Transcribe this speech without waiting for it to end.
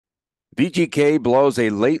VGK blows a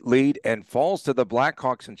late lead and falls to the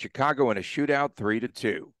Blackhawks in Chicago in a shootout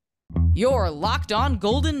 3-2. You're Locked On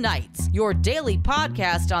Golden Knights, your daily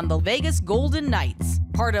podcast on the Vegas Golden Knights,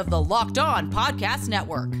 part of the Locked On Podcast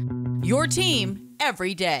Network. Your team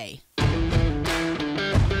every day.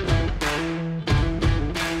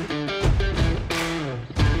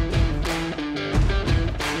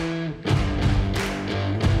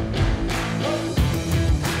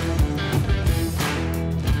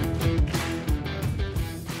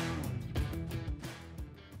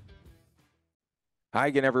 Hi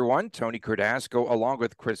again, everyone. Tony Cardasco along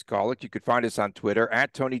with Chris Golick. You could find us on Twitter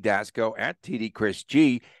at Tony Dasco, at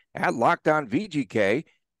TDChrisG, at Locked On VGK.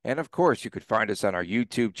 And of course, you could find us on our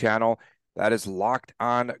YouTube channel. That is Locked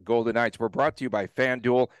On Golden Knights. We're brought to you by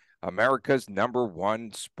FanDuel, America's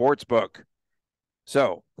 #1 sportsbook.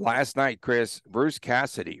 So last night, Chris, Bruce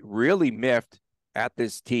Cassidy really miffed at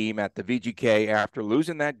this team at the VGK after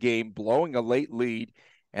losing that game, blowing a late lead,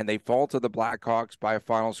 and they fall to the Blackhawks by a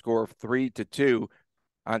final score of 3-2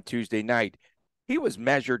 on Tuesday night. He was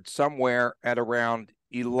measured somewhere at around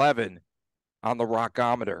 11 on the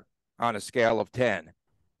rockometer on a scale of 10.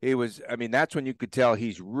 That's when you could tell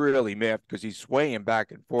he's really miffed because he's swaying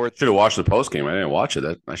back and forth. Should have watched the post game. I didn't watch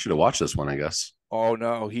it. I should have watched this one, I guess. Oh,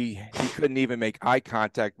 no, he couldn't even make eye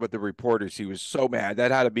contact with the reporters. He was so mad.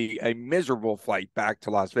 That had to be a miserable flight back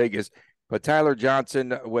to Las Vegas. But Tyler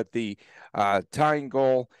Johnson with the tying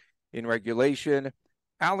goal in regulation.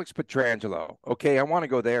 Alex Pietrangelo. Okay, I want to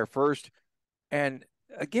go there first. And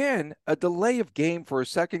again, a delay of game for a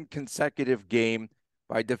second consecutive game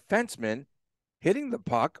by defensemen hitting the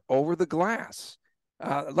puck over the glass.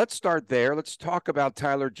 Let's start there. Let's talk about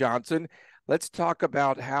Tyler Johnson. Let's talk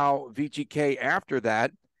about how VGK after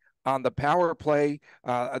that on the power play,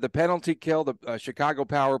 the penalty kill, the Chicago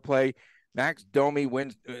power play, Max Domi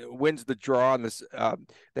wins the draw on this.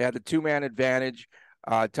 They had the two-man advantage.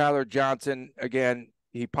 Tyler Johnson, again,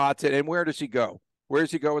 he pots it. And where does he go? Where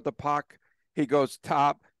does he go with the puck? He goes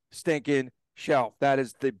top stinking shelf. That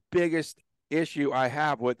is the biggest issue I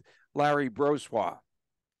have with Larry Brossoit.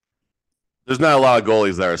 There's not a lot of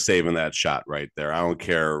goalies that are saving that shot right there. I don't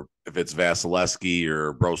care if it's Vasilevsky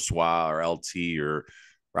or Brossoit or LT or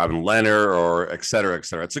Robin Leonard or et cetera, et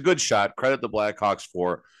cetera. It's a good shot. Credit the Blackhawks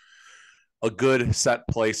for a good set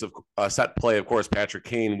play. Of course, Patrick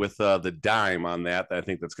Kane with the dime on that. I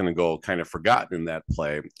think that's going to go kind of forgotten in that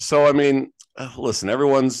play. So, I mean, listen,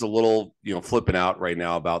 everyone's a little, flipping out right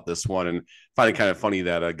now about this one, and finding kind of funny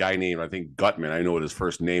that a guy named, I think, Gutman, I know what his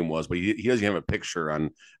first name was, but he doesn't have a picture on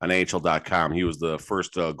NHL.com. He was the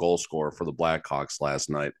first goal scorer for the Blackhawks last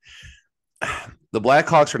night. The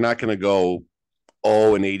Blackhawks are not going to go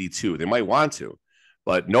 0-82. They might want to,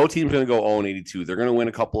 but no team's going to go 0-82. They're going to win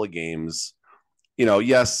a couple of games.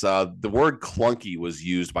 Yes, the word clunky was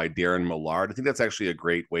used by Darren Millard. I think that's actually a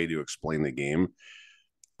great way to explain the game.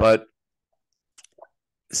 But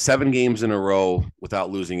 7 games in a row without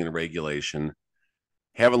losing in regulation.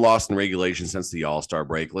 Haven't lost in regulation since the All-Star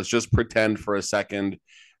break. Let's just pretend for a second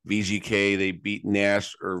VGK, they beat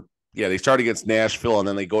they start against Nashville, and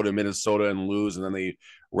then they go to Minnesota and lose, and then they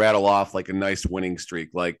rattle off like a nice winning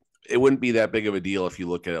streak. Like, it wouldn't be that big of a deal if you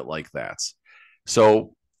look at it like that.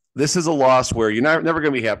 So this is a loss where you're never going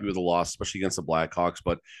to be happy with a loss, especially against the Blackhawks.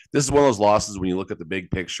 But this is one of those losses when you look at the big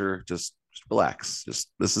picture, just relax.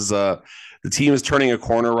 This is the team is turning a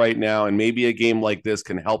corner right now, and maybe a game like this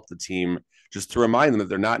can help the team just to remind them that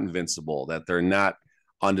they're not invincible, that they're not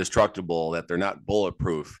indestructible, that they're not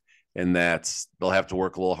bulletproof, and that they'll have to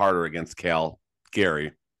work a little harder against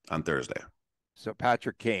Gary on Thursday. So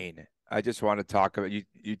Patrick Kane, I just want to talk about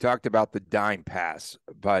you talked about the dime pass,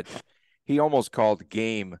 but he almost called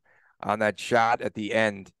game on that shot at the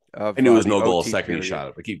end of I knew it was no goal OT second period. he shot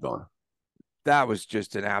it, but keep going. That was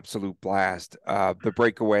just an absolute blast. The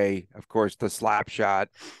breakaway, of course, the slap shot,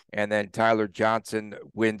 and then Tyler Johnson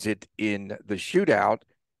wins it in the shootout,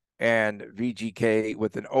 and VGK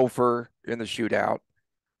with an offer in the shootout.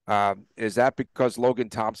 Is that because Logan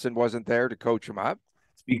Thompson wasn't there to coach him up?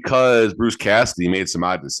 It's because Bruce Cassidy made some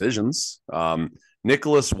odd decisions.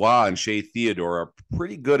 Nicholas Waugh and Shea Theodore are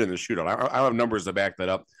pretty good in the shootout. I don't have numbers to back that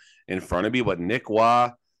up in front of me, but Nick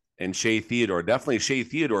Waugh and Shea Theodore, definitely Shea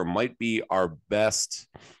Theodore might be our best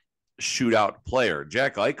shootout player.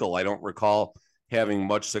 Jack Eichel, I don't recall having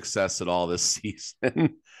much success at all this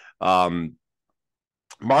season. Marchessault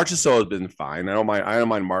has been fine. I don't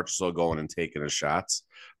mind Marchessault going and taking his shots.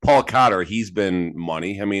 Paul Cotter, he's been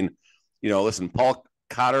money. I mean, listen, Paul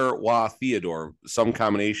Cotter, Waugh, Theodore, some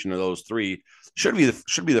combination of those three should be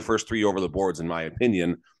the first three over the boards, in my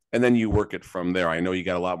opinion. And then you work it from there. I know you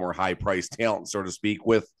got a lot more high-priced talent, so to speak,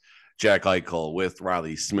 with Jack Eichel, with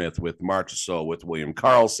Riley Smith, with Marchessault, with William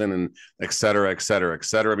Karlsson, and et cetera, et cetera, et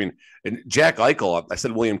cetera. I mean, and Jack Eichel, I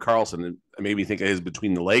said William Karlsson, and it made me think of his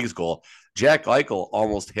between the legs goal. Jack Eichel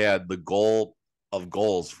almost had the goal of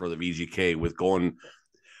goals for the VGK with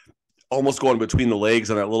almost going between the legs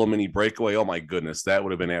on that little mini breakaway. Oh my goodness, that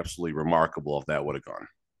would have been absolutely remarkable if that would have gone.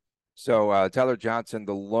 So Tyler Johnson,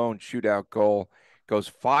 the lone shootout goal, goes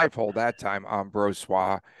 5-hole that time on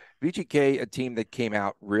Brossoit. VGK, a team that came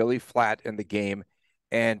out really flat in the game.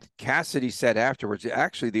 And Cassidy said afterwards,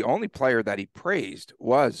 actually the only player that he praised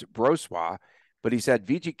was Brossoit, but he said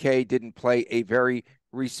VGK didn't play a very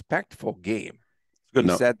respectful game. Good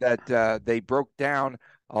He said that they broke down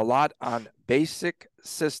a lot on basic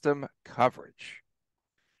system coverage.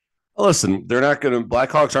 Listen,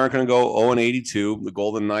 Blackhawks aren't going to go 0-82. The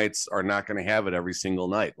Golden Knights are not going to have it every single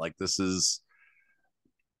night. Like, this is,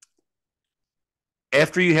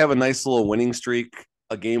 after you have a nice little winning streak,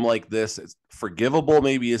 a game like this, it's forgivable,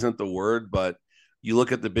 maybe isn't the word, but you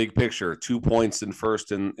look at the big picture, 2 points in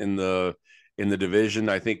first in the division.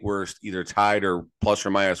 I think we're either tied or plus or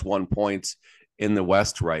minus 1 point in the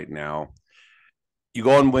West right now. You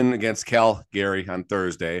go and win against Calgary on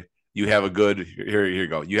Thursday. You have a good, here you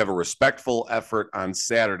go. You have a respectful effort on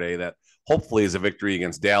Saturday that hopefully is a victory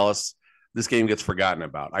against Dallas. This game gets forgotten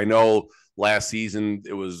about. I know last season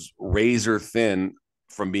it was razor thin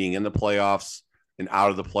from being in the playoffs and out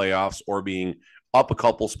of the playoffs or being up a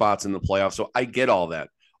couple spots in the playoffs. So I get all that.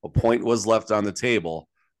 A point was left on the table,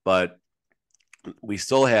 but we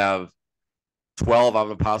still have 12 out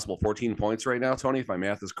of a possible 14 points right now, Tony, if my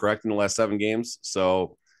math is correct, in the last 7 games.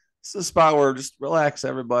 So it's a spot where just relax,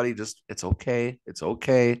 everybody. Just, it's okay. It's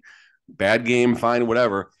okay. Bad game, fine,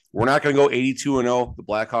 whatever. We're not going to go 82-0. The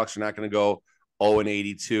Blackhawks are not going to go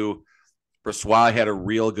 0-82. Brossoit had a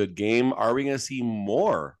real good game. Are we going to see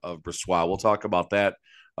more of Brossoit? We'll talk about that,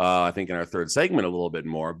 I think, in our third segment a little bit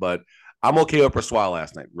more. But I'm okay with Brossoit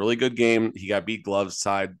last night. Really good game. He got beat gloves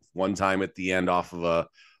side one time at the end off of a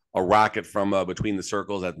rocket from between the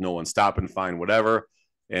circles that no one stopping, fine, whatever.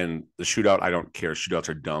 And the shootout, I don't care. Shootouts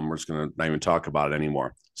are dumb. We're just going to not even talk about it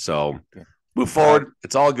anymore. So move forward.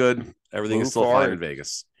 It's all good. Everything is still fine in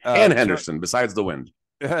Vegas. And Henderson, besides the wind.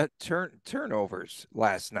 Turnovers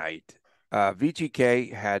last night.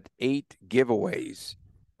 VGK had 8 giveaways.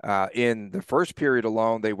 In the first period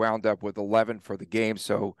alone, they wound up with 11 for the game.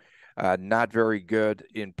 So not very good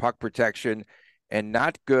in puck protection and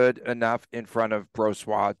not good enough in front of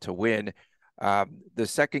Brossoit to win. The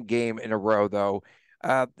second game in a row, though,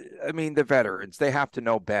 I mean, the veterans, they have to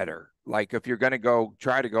know better. Like, if you're going to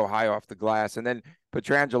try to go high off the glass, and then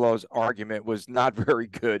Petrangelo's argument was not very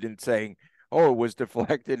good in saying, oh, it was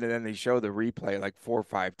deflected, and then they show the replay like 4 or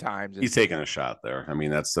 5 times. He's taking a shot there. I mean,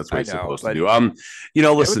 that's what he's supposed to do.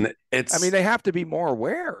 Listen, it's. I mean, they have to be more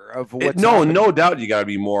aware of what's no doubt you got to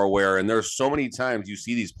be more aware. And there's so many times you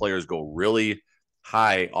see these players go really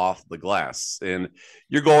high off the glass, and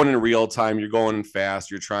you're going in real time. You're going in fast.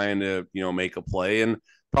 You're trying to make a play, and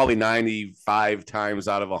probably 95 times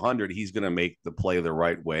out of 100, he's going to make the play the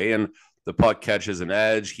right way. And the puck catches an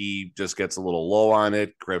edge. He just gets a little low on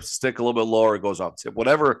it, grips the stick a little bit lower, it goes off tip,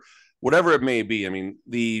 whatever it may be. I mean,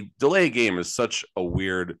 the delay game is such a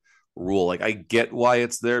weird rule. Like, I get why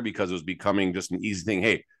it's there because it was becoming just an easy thing.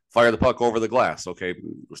 Hey, fire the puck over the glass. Okay,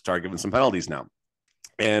 we'll start giving some penalties now.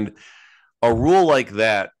 And a rule like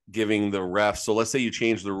that, giving the ref, so let's say you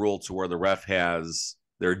change the rule to where the ref has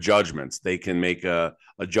their judgments. They can make a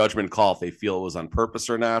judgment call if they feel it was on purpose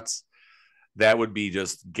or not. That would be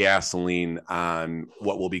just gasoline on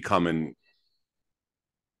what will become an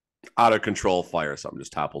out of control fire. Something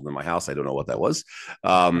just toppled in my house. I don't know what that was.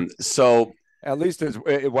 So at least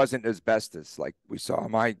it wasn't asbestos like we saw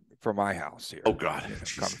from my house here. Oh God.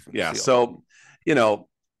 Yeah. So,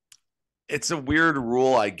 it's a weird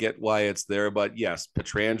rule. I get why it's there, but yes,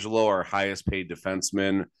 Pietrangelo, our highest paid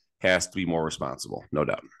defenseman, has to be more responsible. No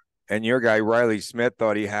doubt. And your guy, Riley Smith,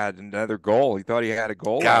 thought he had another goal. He thought he had a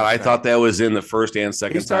goal. God, I thought that was in the first and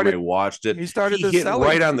second time I watched it. He hit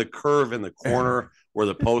right on the curve in the corner where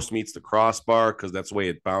the post meets the crossbar, because that's the way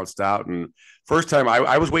it bounced out. And first time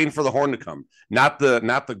I was waiting for the horn to come. Not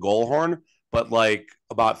the goal horn, but like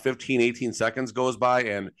about 15, 18 seconds goes by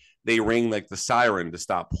and they ring like the siren to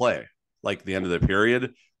stop play, like the end of the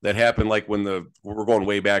period. That happened like when we're going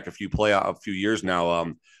way back a few years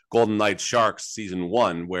now, Golden Knights Sharks season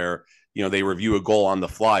 1, where they review a goal on the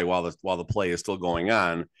fly while the play is still going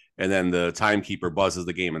on, and then the timekeeper buzzes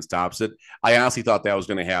the game and stops it. I honestly thought that was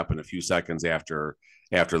going to happen a few seconds after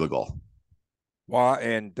the goal. Well,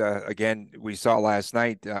 and again, we saw last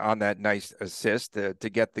night on that nice assist to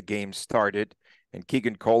get the game started, and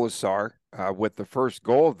Keegan Colasar with the first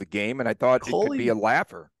goal of the game, and I thought it could be a Coley,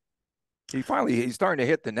 laugher. He's starting to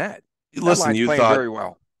hit the net. That listen, line's you playing thought very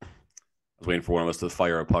well. I was waiting for one of us to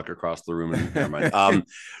fire a puck across the room, and never mind.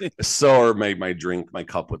 So or my drink, my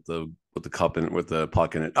cup with the cup and with the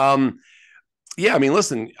puck in it. Yeah, I mean,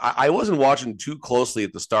 listen, I wasn't watching too closely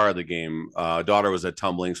at the start of the game. Daughter was at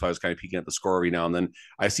tumbling, so I was kind of peeking at the score every now and then.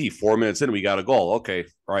 I see 4 minutes in, we got a goal. Okay,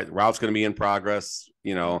 all right, the route's going to be in progress,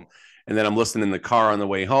 And then I'm listening in the car on the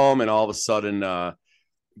way home, and all of a sudden,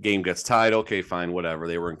 game gets tied. Okay, fine, whatever.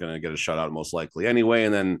 They weren't going to get a shutout most likely anyway.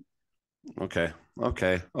 And then, okay.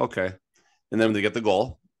 And then they get the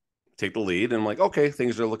goal, take the lead, and I'm like, okay,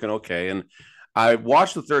 things are looking okay. And I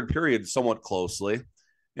watched the third period somewhat closely.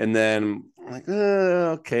 And then I'm like,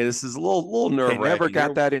 okay, this is a little nerve-wracking. They never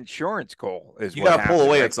got that insurance goal. You got to pull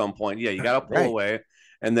away right? at some point. Yeah, you got to pull away.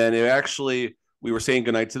 And then we were saying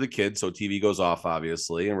goodnight to the kids, so TV goes off,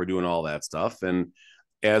 obviously, and we're doing all that stuff. And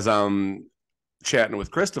as I'm chatting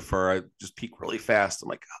with Christopher, I just peek really fast. I'm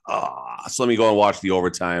like, so let me go and watch the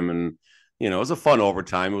overtime. And, it was a fun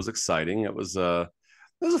overtime. It was exciting. It was a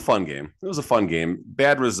fun game. It was a fun game.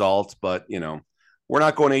 Bad result, but, we're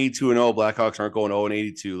not going 82-0. Blackhawks aren't going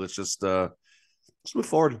 0-82. Let's just move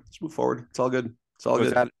forward. Let's move forward. It's all good. It's all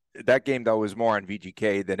good. That game, though, was more on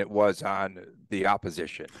VGK than it was on the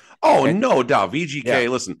opposition. No doubt. VGK,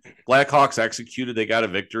 listen, Blackhawks executed. They got a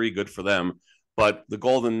victory. Good for them. But the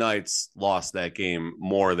Golden Knights lost that game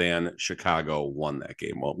more than Chicago won that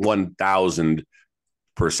game. Well, 1,000%.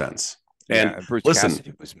 And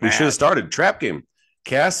listen, we should have started. Trap game.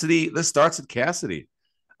 Cassidy, this starts at Cassidy.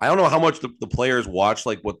 I don't know how much the players watch,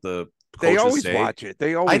 like what the coaches they always say. Watch it.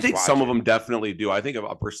 I think some of them definitely do. I think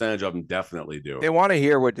a percentage of them definitely do. They want to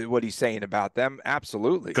hear what he's saying about them.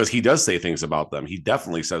 Absolutely. Because he does say things about them. He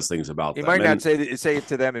definitely says things about them. He might not say it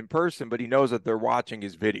to them in person, but he knows that they're watching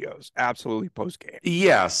his videos. Absolutely post-game.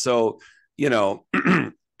 Yeah. So,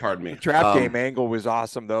 pardon me. The trap game angle was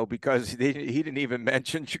awesome, though, because he didn't even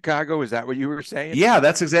mention Chicago. Is that what you were saying? Yeah,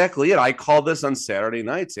 that's exactly it. I called this on Saturday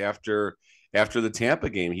nights after the Tampa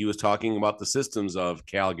game. He was talking about the systems of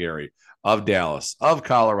Calgary, of Dallas, of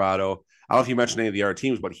Colorado. I don't know if he mentioned any of the other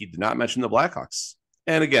teams, but he did not mention the Blackhawks.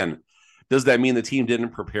 And again, does that mean the team didn't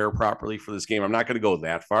prepare properly for this game? I'm not going to go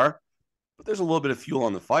that far, but there's a little bit of fuel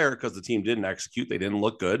on the fire because the team didn't execute. They didn't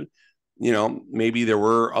look good. Maybe there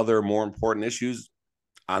were other more important issues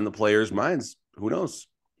on the players' minds. Who knows?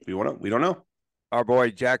 We don't know. Our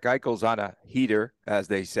boy Jack Eichel's on a heater, as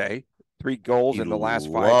they say. 3 goals in the last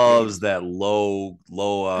 5 loves games. That low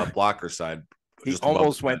blocker side. He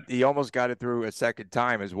almost got it through a second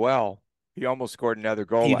time as well. He almost scored another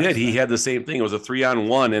goal. He did. He had the same thing. It was a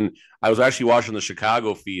 3-on-1, and I was actually watching the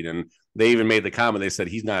Chicago feed, and they even made the comment. They said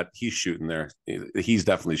he's shooting there. He's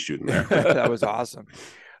definitely shooting there. That was awesome.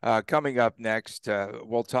 Coming up next,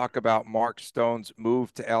 we'll talk about Mark Stone's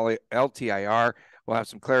move to LTIR. We'll have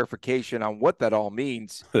some clarification on what that all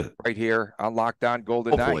means right here on Locked On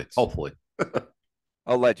Golden Knights. Hopefully.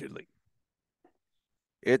 Allegedly.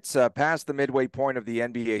 It's past the midway point of the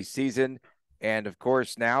NBA season, and of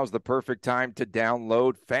course, now is the perfect time to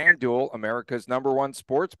download FanDuel, America's #1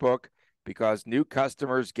 sportsbook, because new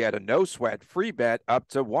customers get a no-sweat free bet up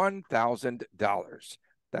to $1,000.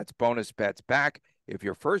 That's bonus bets back if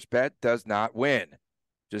your first bet does not win.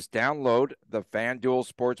 Just download the FanDuel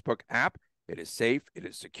Sportsbook app. It is safe, it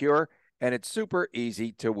is secure, and it's super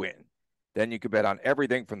easy to win. Then you can bet on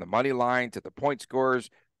everything from the money line to the point scorers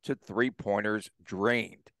to three-pointers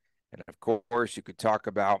drained. And of course, you could talk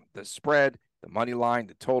about the spread, the money line,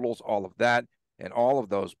 the totals, all of that, and all of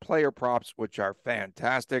those player props, which are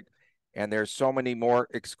fantastic. And there's so many more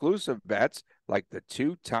exclusive bets, like the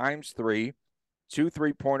 2x3, 2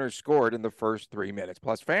 3-pointers scored in the first 3 minutes.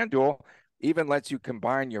 Plus, FanDuel even lets you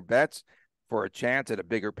combine your bets for a chance at a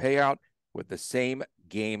bigger payout with the same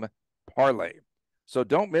game parlay. So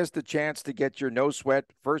don't miss the chance to get your no-sweat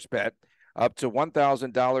first bet up to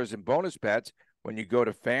 $1,000 in bonus bets when you go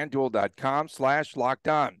to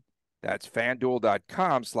FanDuel.com/lockedon. That's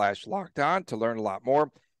FanDuel.com/lockedon to learn a lot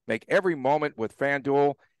more. Make every moment with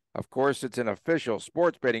FanDuel. Of course, it's an official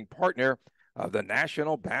sports betting partner of the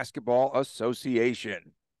National Basketball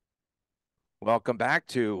Association. Welcome back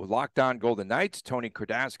to Locked On Golden Knights. Tony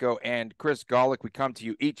Cardasco and Chris Golick. We come to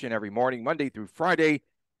you each and every morning, Monday through Friday,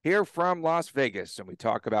 here from Las Vegas, and we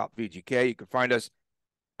talk about VGK. You can find us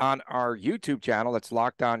on our YouTube channel. That's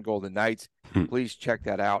Locked On Golden Knights. Please check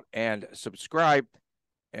that out and subscribe.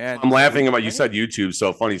 And I'm laughing about you said YouTube.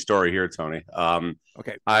 So funny story here, Tony.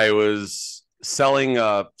 Okay. I was selling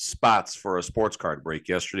spots for a sports card break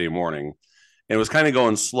yesterday morning, and it was kind of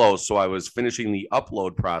going slow. So I was finishing the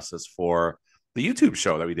upload process for the YouTube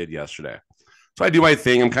show that we did yesterday. So I do my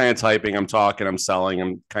thing. I'm kind of typing, I'm talking, I'm selling,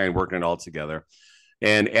 I'm kind of working it all together.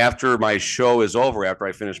 And after my show is over, after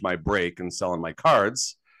I finish my break and selling my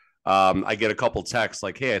cards, I get a couple texts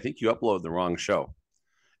like, "Hey, I think you uploaded the wrong show."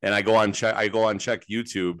 And I go on check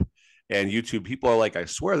YouTube, and YouTube people are like, "I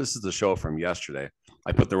swear this is the show from yesterday.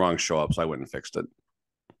 I put the wrong show up, so I went and fixed it."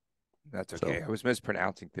 That's okay. So, I was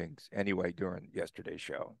mispronouncing things anyway during yesterday's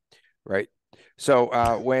show, right?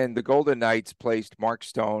 So when the Golden Knights placed Mark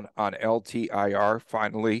Stone on LTIR,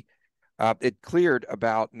 finally, it cleared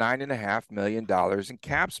about $9.5 million in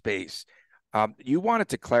cap space. You wanted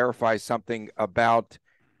to clarify something about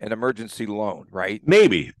an emergency loan, right?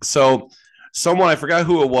 Maybe. So someone, I forgot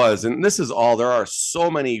who it was, and this is all, there are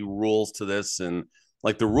so many rules to this, and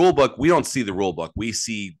like the rule book, we don't see the rule book. We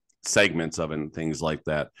see segments of it and things like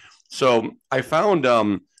that. So I found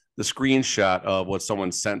the screenshot of what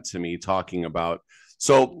someone sent to me talking about.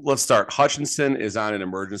 So let's start. Hutchinson is on an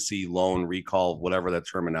emergency loan recall, whatever that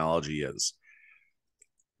terminology is.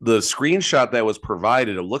 The screenshot that was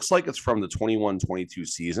provided, it looks like it's from the 21-22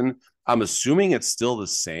 season. I'm assuming it's still the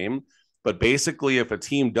same, but basically if a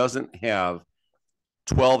team doesn't have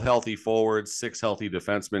 12 healthy forwards, 6 healthy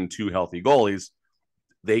defensemen, 2 healthy goalies,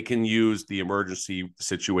 they can use the emergency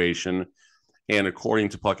situation. And according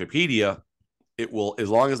to Puckopedia, it will, as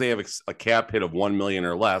long as they have a cap hit of 1 million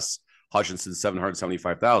or less, Hutchinson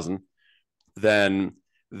 775,000, then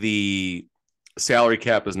the salary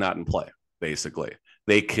cap is not in play. Basically,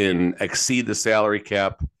 they can exceed the salary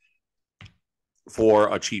cap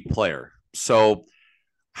for a cheap player. So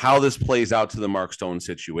how this plays out to the Mark Stone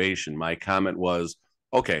situation, my comment was,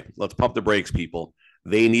 okay, let's pump the brakes, people.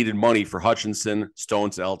 They needed money for Hutchinson.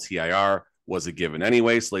 Stone's LTIR was a given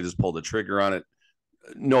anyway, so they just pulled the trigger on it.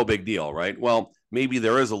 No big deal, right? Well, maybe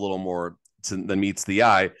there is a little more than meets the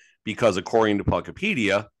eye, because according to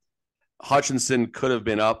Puckopedia, Hutchinson could have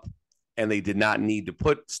been up and they did not need to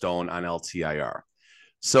put Stone on LTIR.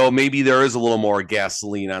 So maybe there is a little more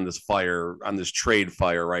gasoline on this fire, on this trade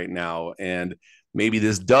fire right now. And maybe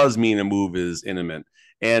this does mean a move is imminent.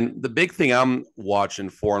 And the big thing I'm watching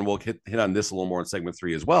for, and we'll hit on this a little more in segment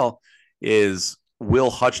 3 as well, is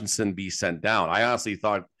will Hutchinson be sent down? I honestly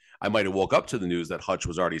thought I might have woke up to the news that Hutch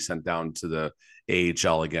was already sent down to the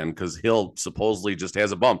AHL again, because Hill supposedly just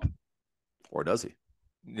has a bump. Or does he?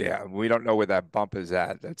 Yeah, we don't know where that bump is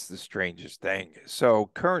at. That's the strangest thing.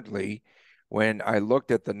 So currently, when I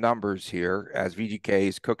looked at the numbers here, as VGK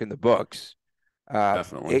is cooking the books,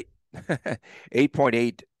 definitely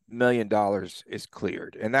 $8.8 million is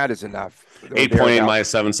cleared, and that is enough. 8.8 minus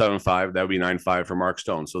 775, that would be 9.5 for Mark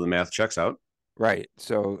Stone. So the math checks out. Right.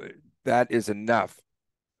 So that is enough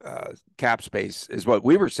cap space, is what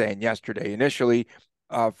we were saying yesterday initially,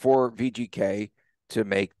 for VGK to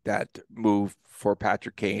make that move for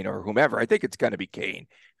Patrick Kane or whomever. I think it's going to be Kane.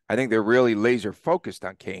 I think they're really laser focused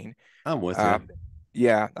on Kane. I'm with you.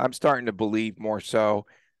 Yeah, I'm starting to believe more so.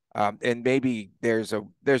 And maybe there's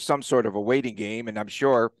some sort of a waiting game, and I'm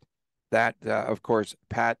sure that, of course,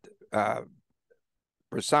 Pat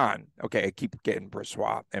Brisson. Okay, I keep getting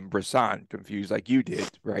Brissois and Brisson confused, like you did,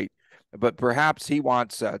 right? But perhaps he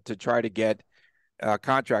wants to try to get a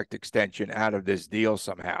contract extension out of this deal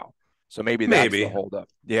somehow. So maybe that's the holdup.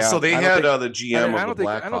 Yeah. So they had the GM of the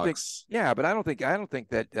Blackhawks. Yeah, but I don't think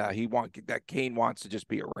that that Kane wants to just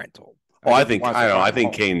be a rental. I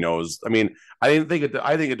think Kane knows. I mean, I think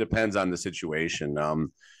it depends on the situation.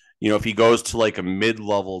 If he goes to like a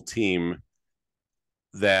mid-level team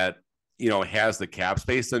that has the cap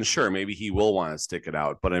space, then sure, maybe he will want to stick it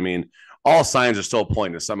out. But I mean, all signs are still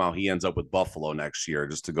pointing to somehow he ends up with Buffalo next year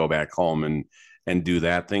just to go back home and do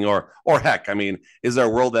that thing. Or heck, I mean, is there a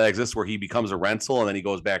world that exists where he becomes a rental and then he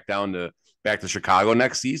goes back to Chicago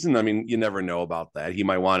next season? I mean, you never know about that. He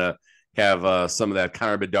might want to have some of that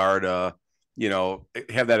Connor Bedard,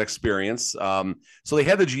 have that experience. So they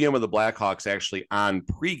had the GM of the Blackhawks actually on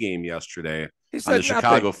pregame yesterday on the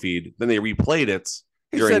Chicago feed. Then they replayed it.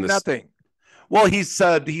 He said nothing. Well, he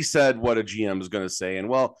said what a GM is going to say, and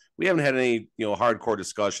we haven't had any hardcore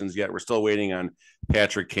discussions yet. We're still waiting on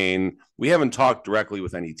Patrick Kane. We haven't talked directly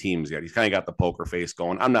with any teams yet. He's kind of got the poker face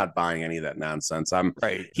going. I'm not buying any of that nonsense.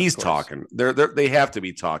 He's talking. They have to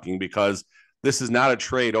be talking, because this is not a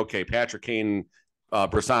trade. Okay, Patrick Kane,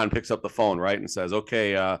 Brisson picks up the phone, right, and says,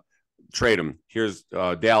 okay, trade him. Here's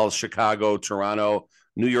Dallas, Chicago, Toronto,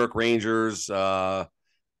 New York Rangers, Tampa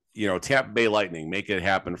Bay Lightning. Make it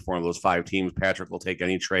happen for one of those 5 teams. Patrick will take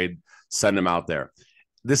any trade, send him out there.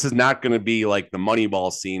 This is not going to be like the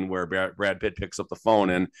Moneyball scene where Brad Pitt picks up the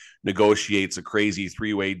phone and negotiates a crazy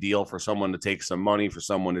 3-way deal for someone to take some money, for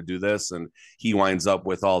someone to do this, and he winds up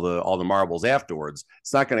with all the marbles afterwards.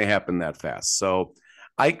 It's not going to happen that fast. So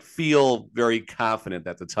I feel very confident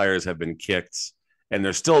that the tires have been kicked and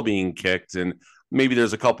they're still being kicked. And maybe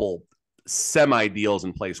there's a couple semi deals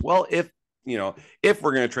in place. Well, if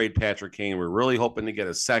we're going to trade Patrick Kane, we're really hoping to get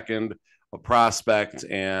a second, a prospect,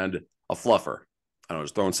 and a fluffer. I don't know,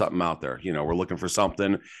 just throwing something out there. We're looking for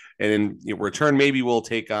something. And in return, maybe we'll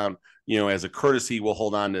take on, as a courtesy, we'll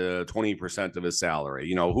hold on to 20% of his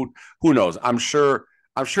salary. Who knows? I'm sure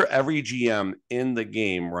every GM in the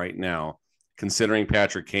game right now, considering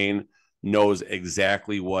Patrick Kane, knows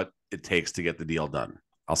exactly what it takes to get the deal done.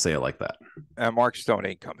 I'll say it like that. Mark Stone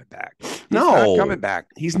ain't coming back. He's not coming back.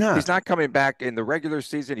 He's not. He's not coming back in the regular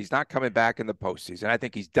season. He's not coming back in the postseason. I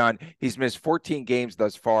think he's done. He's missed 14 games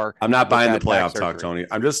thus far. I'm not buying the playoff talk, Tony.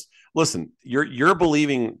 I'm just listen. You're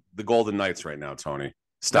believing the Golden Knights right now, Tony.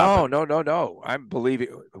 Stop. No. I'm believing.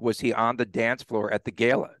 Was he on the dance floor at the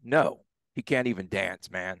gala? No, he can't even dance,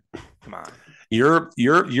 man. Come on.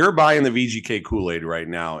 You're buying the VGK Kool-Aid right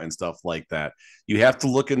now and stuff like that. You have to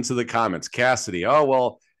look into the comments. Cassidy, oh,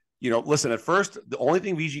 well, listen, at first, the only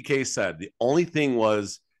thing VGK said, the only thing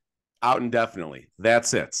was out indefinitely.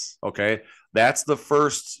 That's it. Okay. That's the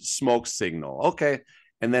first smoke signal. Okay.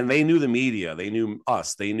 And then they knew the media. They knew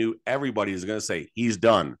us. They knew everybody is going to say he's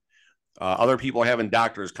done. Other people having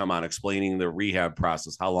doctors come on explaining the rehab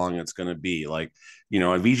process, how long it's going to be. And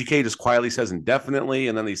VGK just quietly says indefinitely,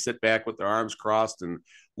 and then they sit back with their arms crossed and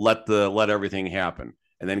let everything happen.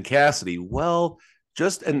 And then Cassidy,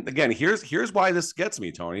 and again, here's why this gets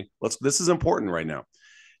me, Tony. This is important right now.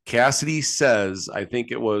 Cassidy says, I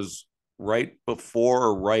think it was right before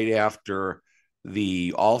or right after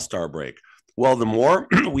the All-Star break. Well, the more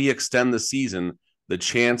we extend the season, the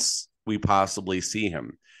chance we possibly see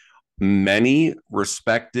him. Many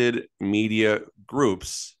respected media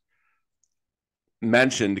groups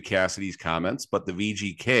mentioned Cassidy's comments, but the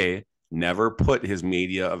VGK never put his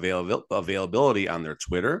media availability on their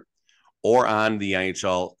Twitter or on the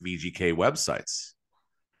NHL VGK websites.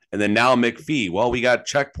 And then now McPhee, we got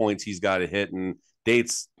checkpoints he's got to hit and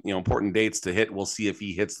dates, important dates to hit. We'll see if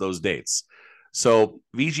he hits those dates. So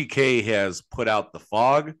VGK has put out the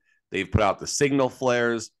fog. They've put out the signal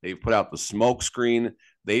flares. They've put out the smoke screen.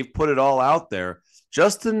 They've put it all out there,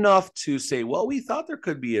 just enough to say, well, we thought there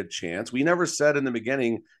could be a chance. We never said in the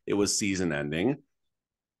beginning it was season ending.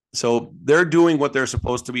 So they're doing what they're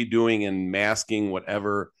supposed to be doing and masking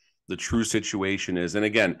whatever the true situation is. And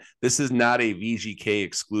again, this is not a VGK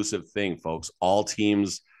exclusive thing, folks. All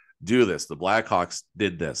teams do this. The Blackhawks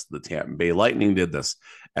did this. The Tampa Bay Lightning did this.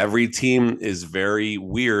 Every team is very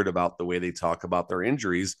weird about the way they talk about their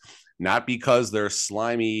injuries, not because they're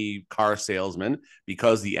slimy car salesmen,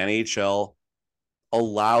 because the NHL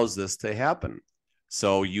allows this to happen.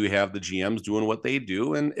 So you have the GMs doing what they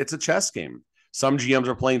do, and it's a chess game. Some GMs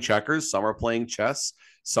are playing checkers, some are playing chess,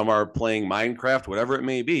 some are playing Minecraft, whatever it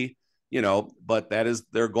may be, but that is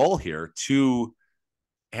their goal here, to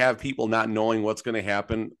have people not knowing what's going to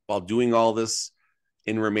happen while doing all this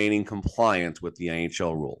in remaining compliant with the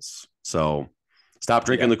NHL rules. So stop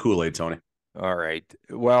drinking the Kool-Aid, Tony. All right.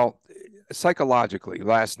 Well, psychologically,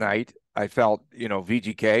 last night, I felt,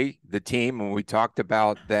 VGK, the team, when we talked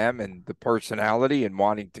about them and the personality and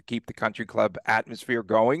wanting to keep the country club atmosphere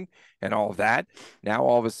going and all of that. Now,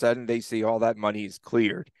 all of a sudden, they see all that money is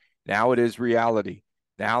cleared. Now it is reality.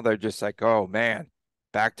 Now they're just like, oh, man,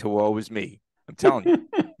 back to woe is me. I'm telling you.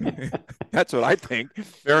 That's what I think.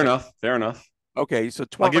 Fair enough. Okay, so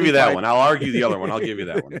I'll give you that one. I'll argue the other one. I'll give you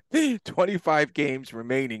that one. 25 games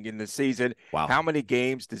remaining in the season. Wow. How many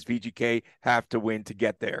games does VGK have to win to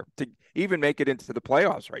get there, to even make it into the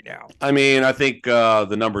playoffs right now? I mean, I think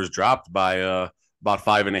the numbers dropped by about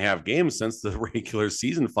 5.5 games since the regular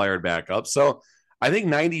season fired back up. So I think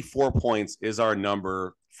 94 points is our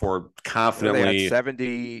number for confidently.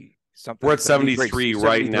 70 something. We're at 73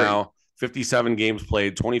 right now. 57 games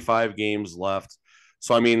played, 25 games left.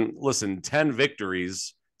 So, I mean, listen, 10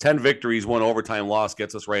 victories, 1 overtime loss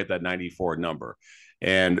gets us right at that 94 number.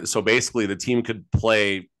 And so basically the team could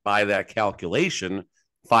play by that calculation,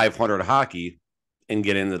 500 hockey and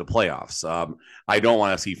get into the playoffs. I don't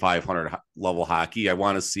want to see 500 level hockey. I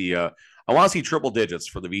want to see triple digits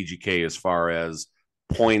for the VGK as far as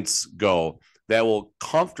points go. That will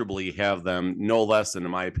comfortably have them no less than,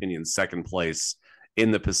 in my opinion, second place in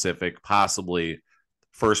the Pacific, possibly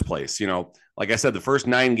first place. Like I said, the first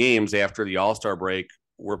 9 games after the All-Star break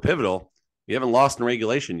were pivotal. We haven't lost in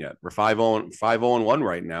regulation yet. We're 5-0-1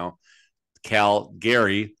 right now.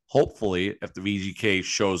 Gary, hopefully, if the VGK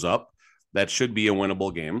shows up, that should be a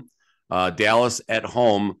winnable game. Dallas at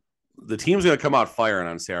home, the team's going to come out firing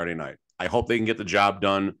on Saturday night. I hope they can get the job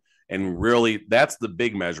done. And really, that's the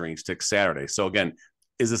big measuring stick Saturday. So again,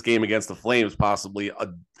 is this game against the Flames possibly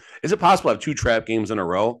is it possible to have 2 trap games in a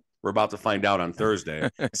row? We're about to find out on Thursday.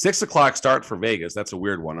 6 o'clock start for Vegas. That's a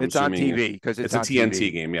weird one. It's on TV because it's a on TNT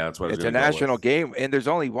TV. game. Yeah, that's what it's a national game. And there's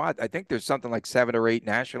only I think there's something like 7 or 8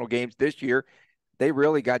 national games this year. They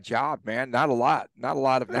really got jobbed, man. Not a lot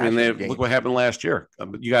of national games. Look what happened last year.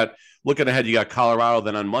 You got looking ahead. You got Colorado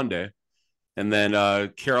then on Monday, and then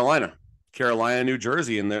Carolina, New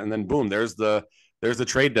Jersey, and then boom, there's the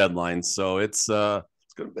trade deadline. So it's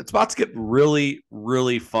about to get really,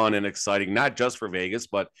 really fun and exciting. Not just for Vegas,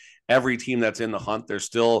 but every team that's in the hunt. There's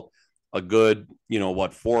still a good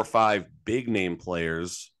 4 or 5 big name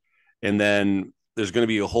players, and then there's going to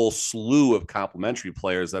be a whole slew of complementary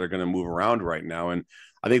players that are going to move around right now. And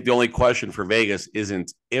I think the only question for Vegas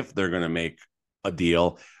isn't if they're going to make a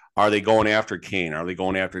deal. Are they going after Kane? Are they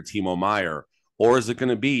going after Timo Meier? Or is it going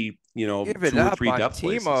to be, 2 or 3 depth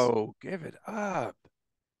places? Give it up.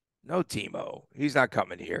 No Timo. He's not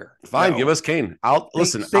coming here. Fine, give us Kane. I'll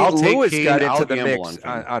take Kane. Got into the mix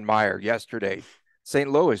on Meier yesterday.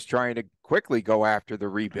 St. Louis trying to quickly go after the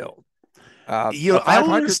rebuild. I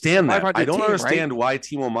don't understand that. I don't understand why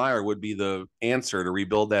Timo Meier would be the answer to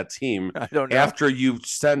rebuild that team. I don't know. After you've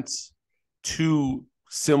sent 2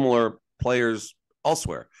 similar players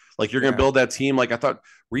elsewhere. Like you're going to build that team. Like I thought,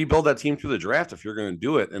 rebuild that team through the draft if you're going to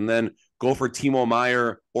do it, and then go for Timo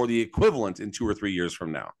Meier or the equivalent in 2 or 3 years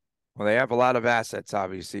from now. Well, they have a lot of assets,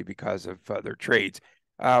 obviously, because of their trades.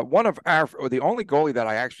 The only goalie that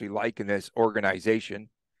I actually like in this organization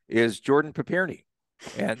is Jordan Papirny.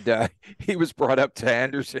 And he was brought up to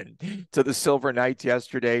Anderson to the Silver Knights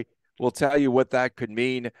yesterday. We'll tell you what that could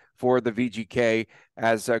mean for the VGK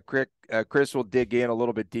as Chris will dig in a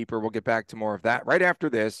little bit deeper. We'll get back to more of that right after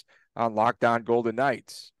this on Locked On Golden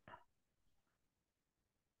Knights.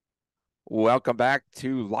 Welcome back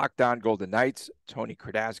to Locked On Golden Knights. Tony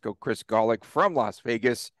Cardasco, Chris Golick from Las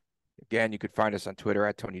Vegas. Again, you could find us on Twitter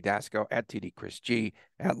at Tony Dasco, at TD Chris G,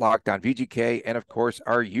 at Locked On VGK, and of course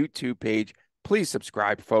our YouTube page. Please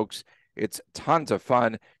subscribe, folks. It's tons of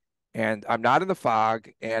fun. And I'm not in the fog,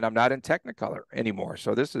 and I'm not in Technicolor anymore.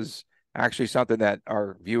 So this is actually something that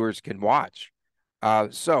our viewers can watch.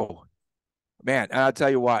 Man, and I'll tell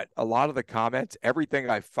you what, a lot of the comments, everything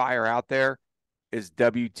I fire out there is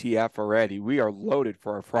WTF already. We are loaded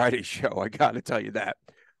for our Friday show. I got to tell you that.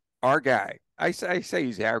 Our guy, I say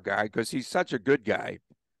he's our guy because he's such a good guy.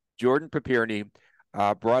 Jordan Papirny,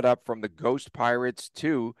 brought up from the Ghost Pirates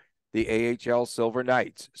to the AHL Silver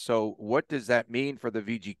Knights. So what does that mean for the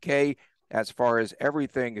VGK as far as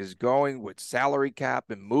everything is going with salary cap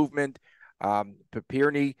and movement?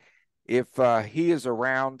 Papirny, if he is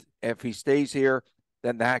around, if he stays here,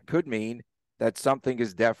 then that could mean that something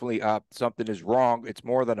is definitely up, something is wrong. It's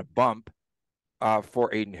more than a bump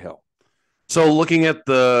for Adin Hill. So looking at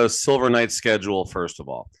the Silver Knights schedule, first of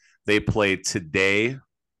all, they play today,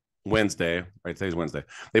 Wednesday, right? Today's Wednesday.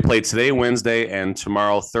 They play today, Wednesday, and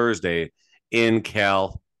tomorrow, Thursday, in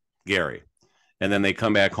Calgary. And then they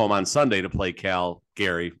come back home on Sunday to play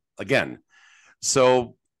Calgary again.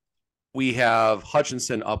 So we have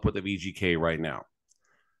Hutchinson up with the VGK right now.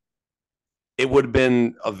 It would have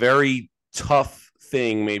been a very tough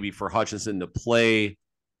thing maybe for Hutchinson to play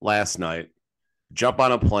last night, jump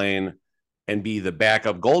on a plane, and be the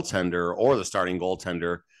backup goaltender or the starting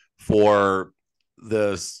goaltender for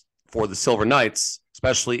the Silver Knights,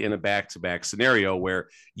 especially in a back-to-back scenario where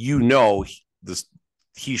he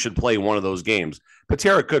should play one of those games.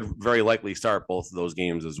 Patera could very likely start both of those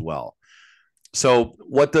games as well. So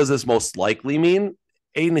what does this most likely mean?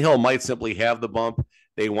 Adin Hill might simply have the bump.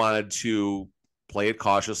 They wanted to play it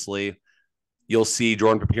cautiously. You'll see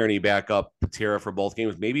Jordan Papirny back up Patera for both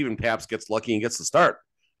games. Maybe even Paps gets lucky and gets the start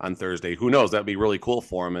on Thursday. Who knows? That'd be really cool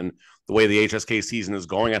for him. And the way the HSK season is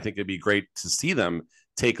going, I think it'd be great to see them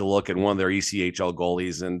take a look at one of their ECHL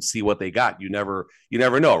goalies and see what they got. You never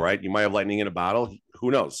know, right? You might have lightning in a bottle.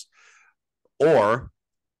 Who knows? Or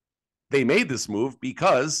they made this move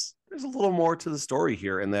because there's a little more to the story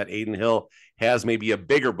here, and that Adin Hill has maybe a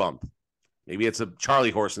bigger bump. Maybe it's a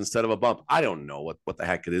Charlie horse instead of a bump. I don't know what the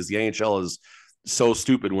heck it is. The NHL is so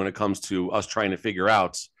stupid when it comes to us trying to figure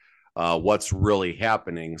out what's really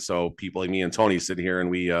happening. So people like me and Tony sit here and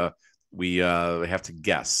we have to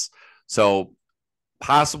guess. So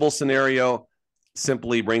possible scenario,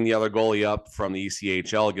 simply bring the other goalie up from the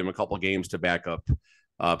ECHL, give him a couple of games to back up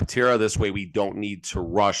Patera. This way we don't need to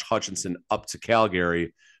rush Hutchinson up to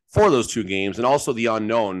Calgary for those 2 games, and also the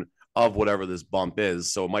unknown of whatever this bump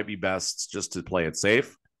is. So it might be best just to play it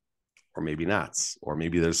safe, or maybe not, or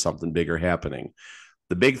maybe there's something bigger happening.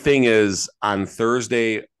 The big thing is on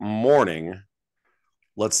Thursday morning,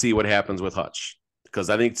 let's see what happens with Hutch, because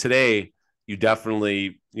I think today you're not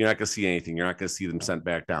going to see anything. You're not going to see them sent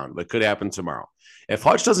back down. But it could happen tomorrow. If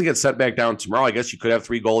Hutch doesn't get sent back down tomorrow, I guess you could have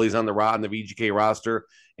 3 goalies on the VGK roster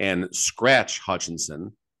and scratch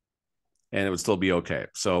Hutchinson, and it would still be okay.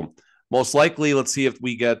 So most likely, let's see if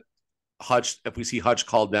we get Hutch. If we see Hutch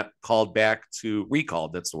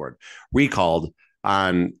recalled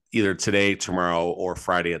on either today, tomorrow, or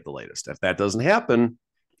Friday at the latest. If that doesn't happen,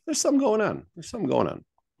 there's something going on. A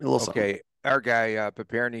little something. Okay. Our guy,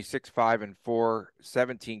 Paperny, 6-5-4,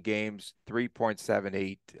 17 games,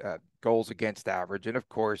 3.78 goals against average. And of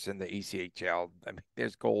course, in the ECHL, I mean,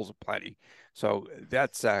 there's goals aplenty. So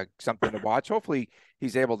that's something to watch. Hopefully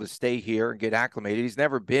he's able to stay here and get acclimated. He's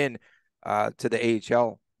never been to the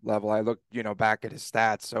AHL level. I looked, back at his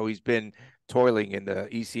stats. So he's been toiling in the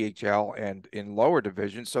ECHL and in lower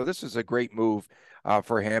divisions. So this is a great move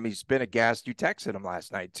for him. He's been a guest. You texted him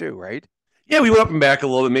last night too, right? Yeah, we went up and back a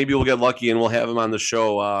little bit. Maybe we'll get lucky and we'll have him on the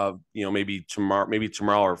show. Maybe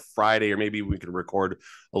tomorrow or Friday, or maybe we can record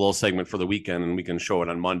a little segment for the weekend and we can show it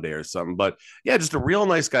on Monday or something. But yeah, just a real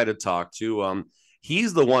nice guy to talk to.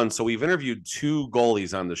 He's the one. So we've interviewed 2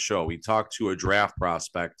 goalies on the show. We talked to a draft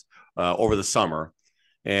prospect over the summer,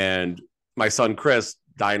 and my son Chris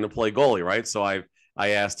dying to play goalie, right? So I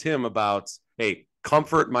asked him about, hey,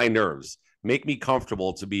 comfort my nerves, make me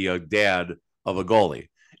comfortable to be a dad of a goalie,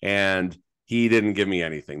 and he didn't give me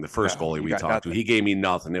anything. The first goalie we talked to, he gave me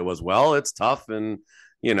nothing. It was, well, it's tough. And,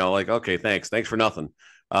 okay, thanks for nothing.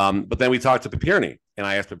 But then we talked to Paperny, and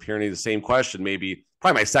I asked Paperny the same question,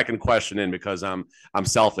 probably my second question in, because I'm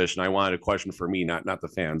selfish and I wanted a question for me, not the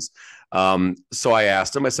fans. So I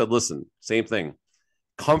asked him, I said, listen, same thing.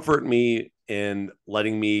 Comfort me in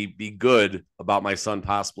letting me be good about my son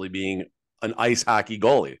possibly being an ice hockey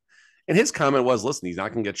goalie. And his comment was, listen, he's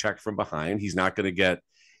not going to get checked from behind. He's not going to get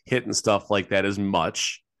hit and stuff like that as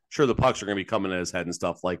much. Sure, the pucks are going to be coming at his head and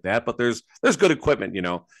stuff like that, but there's good equipment,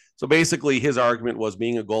 So basically his argument was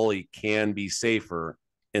being a goalie can be safer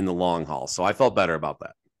in the long haul. So I felt better about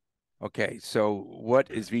that. Okay, so what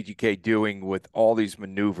is VGK doing with all these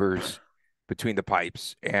maneuvers between the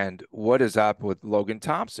pipes, and what is up with Logan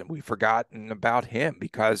Thompson? We've forgotten about him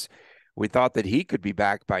because we thought that he could be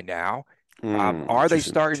back by now. Are they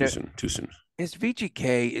starting too soon? Is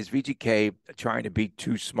VGK trying to be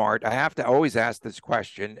too smart? I have to always ask this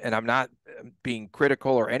question, and I'm not being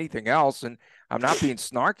critical or anything else, and I'm not being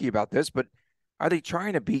snarky about this, but are they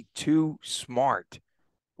trying to be too smart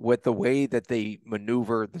with the way that they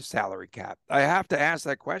maneuver the salary cap? I have to ask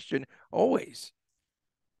that question always.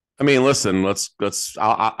 I mean, listen,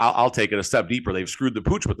 I'll take it a step deeper. They've screwed the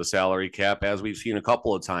pooch with the salary cap, as we've seen a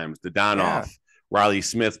couple of times. The Donoff. Yeah. Riley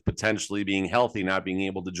Smith potentially being healthy, not being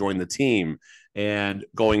able to join the team, and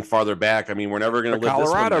going farther back. I mean, we're never going to live this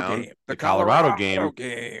one down. The Colorado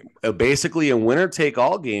game. Basically a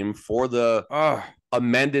winner-take-all game for the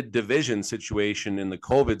amended division situation in the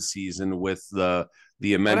COVID season with the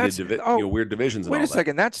amended weird divisions. Wait a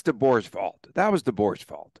second. That's DeBoer's fault. That was DeBoer's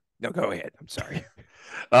fault. No, go ahead. I'm sorry.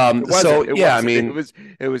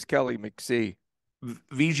 It was Kelly McSee.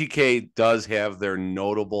 VGK does have their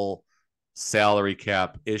notable salary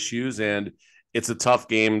cap issues, and it's a tough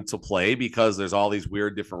game to play because there's all these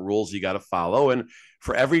weird different rules you got to follow, and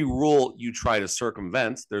for every rule you try to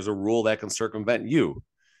circumvent, there's a rule that can circumvent you.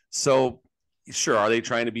 So sure, are they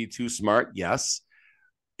trying to be too smart? Yes.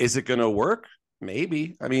 Is it going to work?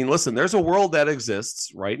 Maybe. I mean, listen, there's a world that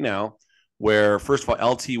exists right now where, first of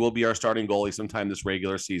all, LT will be our starting goalie sometime this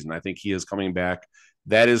regular season. I think he is coming back.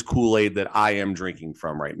 That is Kool-Aid that I am drinking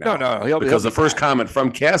from right now. No, because the first comment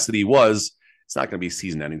from Cassidy was, it's not going to be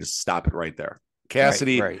season ending. Just stop it right there.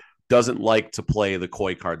 Cassidy doesn't like to play the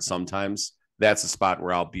coy card sometimes. That's a spot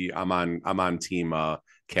where I'm on team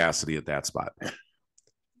Cassidy at that spot.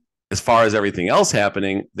 As far as everything else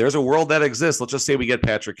happening, there's a world that exists. Let's just say we get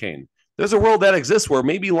Patrick Kane. There's a world that exists where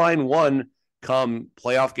maybe line 1 come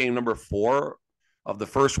playoff game number 4 of the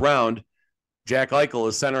first round, Jack Eichel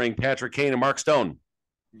is centering Patrick Kane and Mark Stone.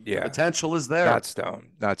 Yeah, potential is there. Not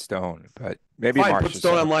Stone, but maybe Fine, put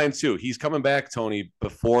Stone on line 2. He's coming back, Tony,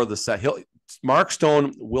 before the set. Mark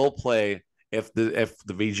Stone will play if the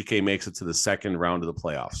VGK makes it to the second round of the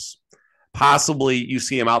playoffs. Possibly you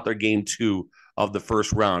see him out there game 2 of the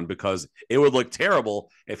first round, because it would look terrible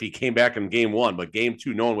if he came back in game 1, but game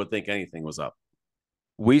 2, no one would think anything was up.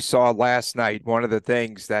 We saw last night one of the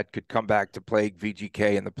things that could come back to plague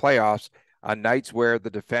VGK in the playoffs on nights where the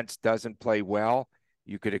defense doesn't play well.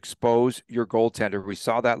 You could expose your goaltender. We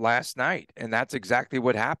saw that last night, and that's exactly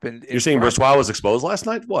what happened. You're saying Brossoit was exposed last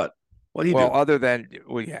night? What? What do you Well, do? other than,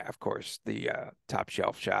 well, yeah, of course, the top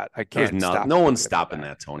shelf shot. I There's can't stop no one's thinking about stopping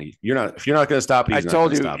that, Tony. If you're not going to stop it, I he's not going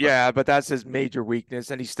told to you, stop it. yeah, but that's his major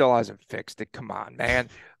weakness, and he still hasn't fixed it. Come on, man.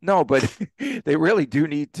 No, but they really do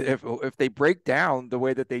need to, if they break down the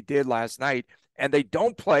way that they did last night and they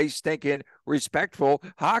don't play stinking respectful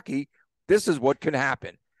hockey, this is what can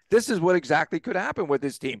happen. This is what exactly could happen with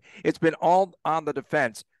this team. It's been all on the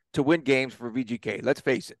defense to win games for VGK. Let's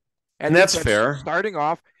face it. And that's fair. Starting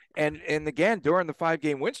off, and again, during the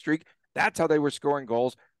 5-game win streak, that's how they were scoring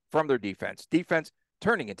goals from their defense. Defense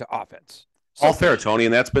turning into offense. So all fair, Tony,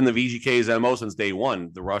 and that's been the VGK's MO since day one.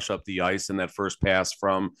 The rush up the ice and that first pass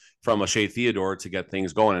from a Shea Theodore to get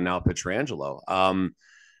things going, and now Pietrangelo.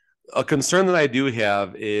 A concern that I do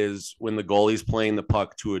have is when the goalie's playing the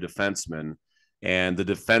puck to a defenseman, and the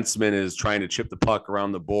defenseman is trying to chip the puck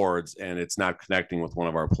around the boards, and it's not connecting with one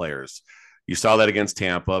of our players. You saw that against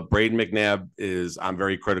Tampa. Braden McNabb I'm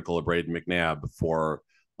very critical of Braden McNabb for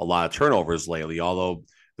a lot of turnovers lately, although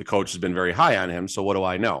the coach has been very high on him. So what do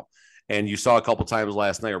I know? And you saw a couple times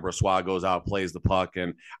last night where Brossoit goes out, plays the puck.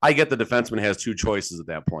 And I get the defenseman has two choices at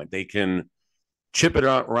that point. They can chip it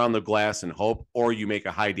around the glass and hope, or you make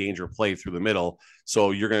a high danger play through the middle.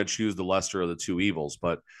 So you're going to choose the lesser of the two evils.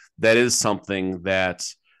 But that is something that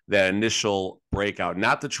initial breakout,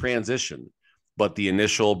 not the transition, but the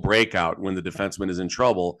initial breakout when the defenseman is in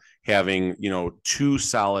trouble, having, two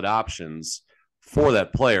solid options for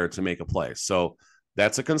that player to make a play. So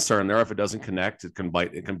that's a concern there. If it doesn't connect, it can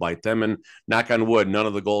bite them. And knock on wood, none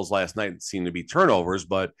of the goals last night seem to be turnovers,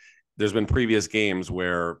 but there's been previous games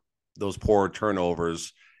where those poor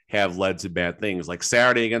turnovers have led to bad things, like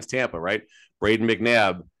Saturday against Tampa, right? Braden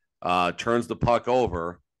McNabb turns the puck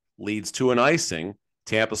over, leads to an icing.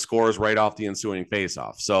 Tampa scores right off the ensuing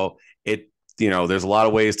faceoff. So there's a lot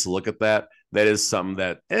of ways to look at that. That is something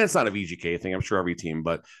and it's not a VGK thing, I'm sure every team,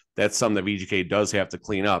 but that's something that VGK does have to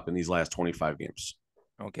clean up in these last 25 games.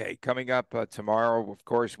 Okay, coming up tomorrow, of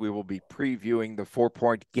course, we will be previewing the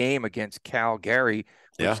 4-point game against Calgary,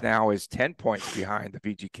 which now is 10 points behind the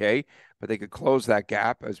VGK, but they could close that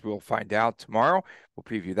gap, as we'll find out tomorrow. We'll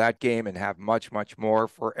preview that game and have much, much more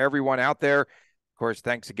for everyone out there. Of course,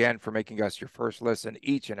 thanks again for making us your first listen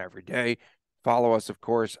each and every day. Follow us, of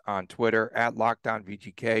course, on Twitter at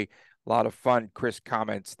LockedOnVGK. A lot of fun, Chris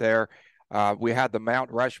comments there. We had the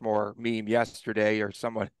Mount Rushmore meme yesterday, or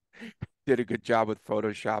someone did a good job with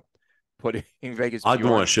Photoshop putting Vegas. I'd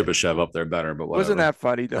want to ship a Chev up there better, but whatever. Wasn't that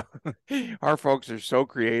funny though? Our folks are so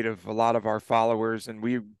creative, a lot of our followers, and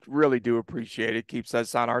we really do appreciate it. Keeps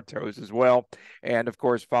us on our toes as well. And of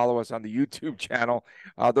course, follow us on the YouTube channel.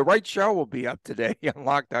 The Right Show will be up today on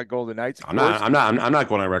Locked On Golden Knights. I'm not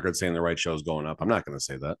going on record saying the Right Show is going up. I'm not going to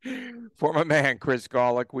say that. For my man Chris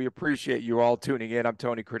Golick, we appreciate you all tuning in. I'm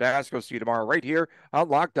Tony Cardasco. See you tomorrow right here on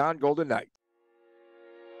Locked On Golden Knights.